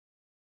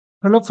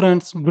Hello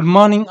friends, good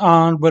morning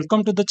and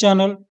welcome to the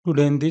channel.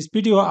 Today in this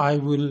video I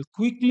will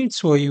quickly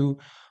show you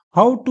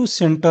how to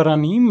center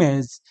an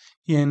image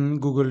in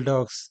Google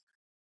Docs.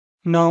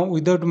 Now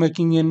without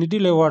making any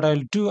delay what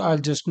I'll do, I'll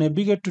just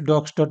navigate to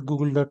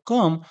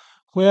docs.google.com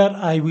where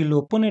I will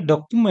open a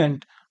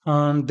document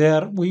and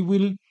there we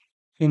will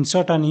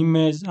insert an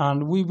image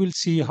and we will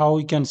see how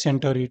we can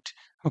center it.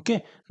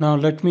 Okay, now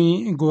let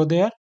me go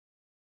there.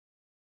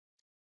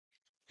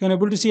 You're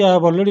able to see I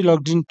have already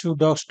logged into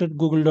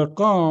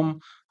docs.google.com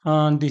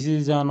and this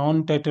is an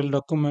untitled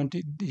document.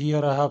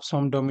 Here I have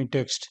some dummy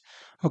text.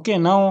 Okay,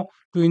 now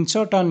to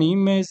insert an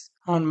image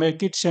and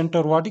make it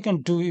center, what you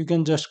can do, you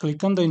can just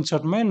click on the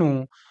insert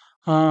menu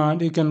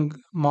and you can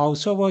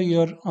mouse over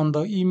here on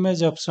the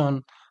image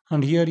option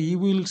and here you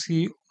will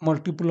see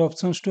multiple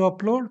options to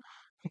upload.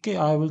 Okay,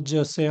 I will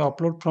just say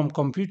upload from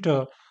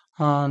computer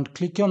and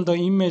click on the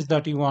image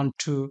that you want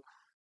to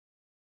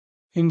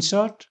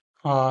insert.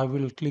 I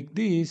will click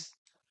this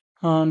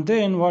and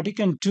then what you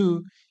can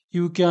do,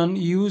 you can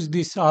use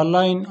this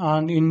align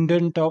and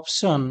indent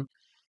option.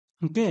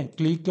 Okay,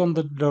 click on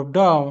the drop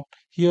down.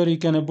 Here you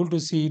can able to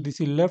see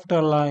this is left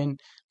align.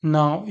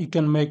 Now you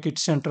can make it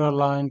center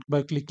aligned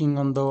by clicking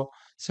on the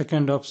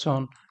second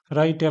option,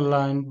 right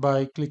aligned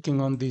by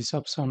clicking on this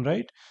option,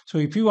 right? So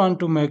if you want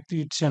to make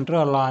it center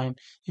aligned,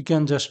 you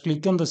can just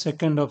click on the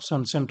second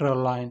option, center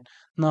aligned.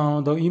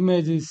 Now the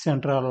image is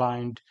center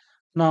aligned.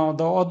 Now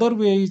the other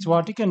way is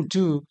what you can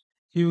do,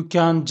 you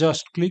can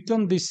just click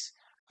on this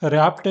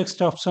wrap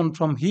text option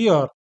from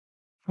here.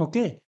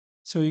 Okay,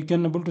 so you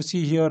can able to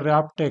see here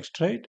wrap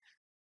text, right?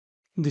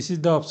 This is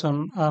the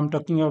option I'm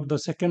talking about, the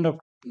second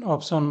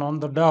option on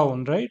the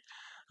down, right?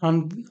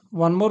 And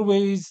one more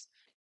way is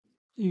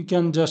you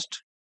can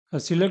just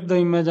select the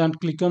image and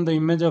click on the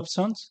image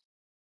options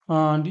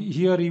and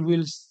here you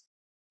will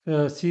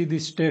see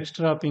this text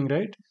wrapping,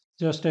 right?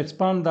 Just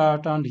expand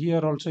that and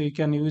here also you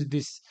can use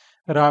this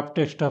wrap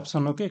text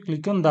option. Okay,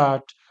 click on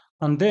that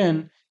and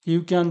then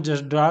you can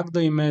just drag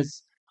the image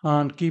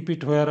and keep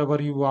it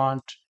wherever you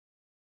want,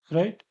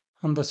 right,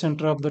 on the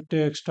center of the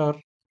text or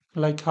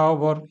like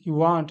however you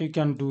want you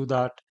can do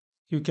that.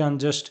 You can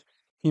just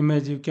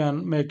image, you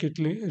can make it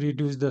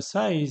reduce the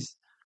size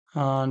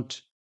and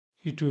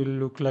it will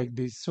look like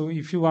this. So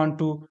if you want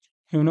to,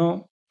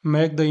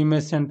 make the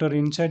image center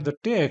inside the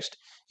text,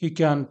 you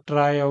can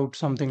try out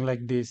something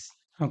like this.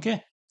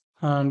 Okay,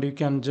 and you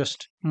can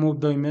just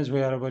move the image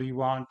wherever you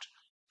want.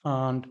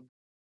 And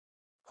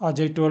as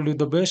I told you,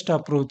 the best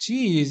approach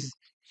is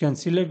you can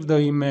select the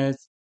image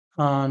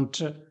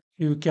and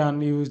you can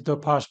use the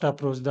first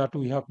approach that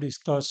we have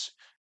discussed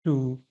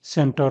to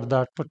center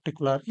that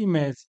particular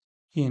image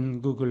in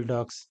Google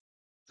Docs.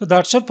 So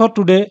that's it for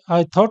today.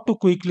 I thought to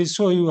quickly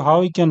show you how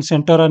you can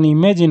center an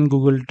image in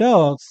Google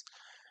Docs.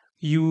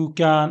 You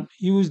can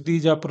use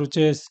these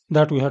approaches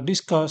that we have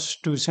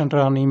discussed to center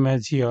an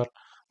image here.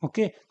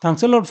 Okay,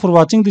 thanks a lot for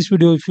watching this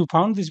video. If you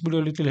found this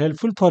video a little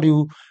helpful for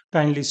you,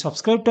 kindly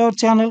subscribe to our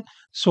channel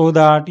so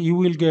that you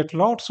will get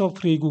lots of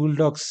free Google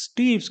Docs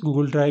tips,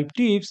 Google Drive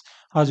tips,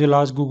 as well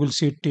as Google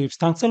Sheet tips.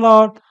 Thanks a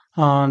lot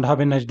and have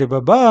a nice day. Bye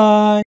bye.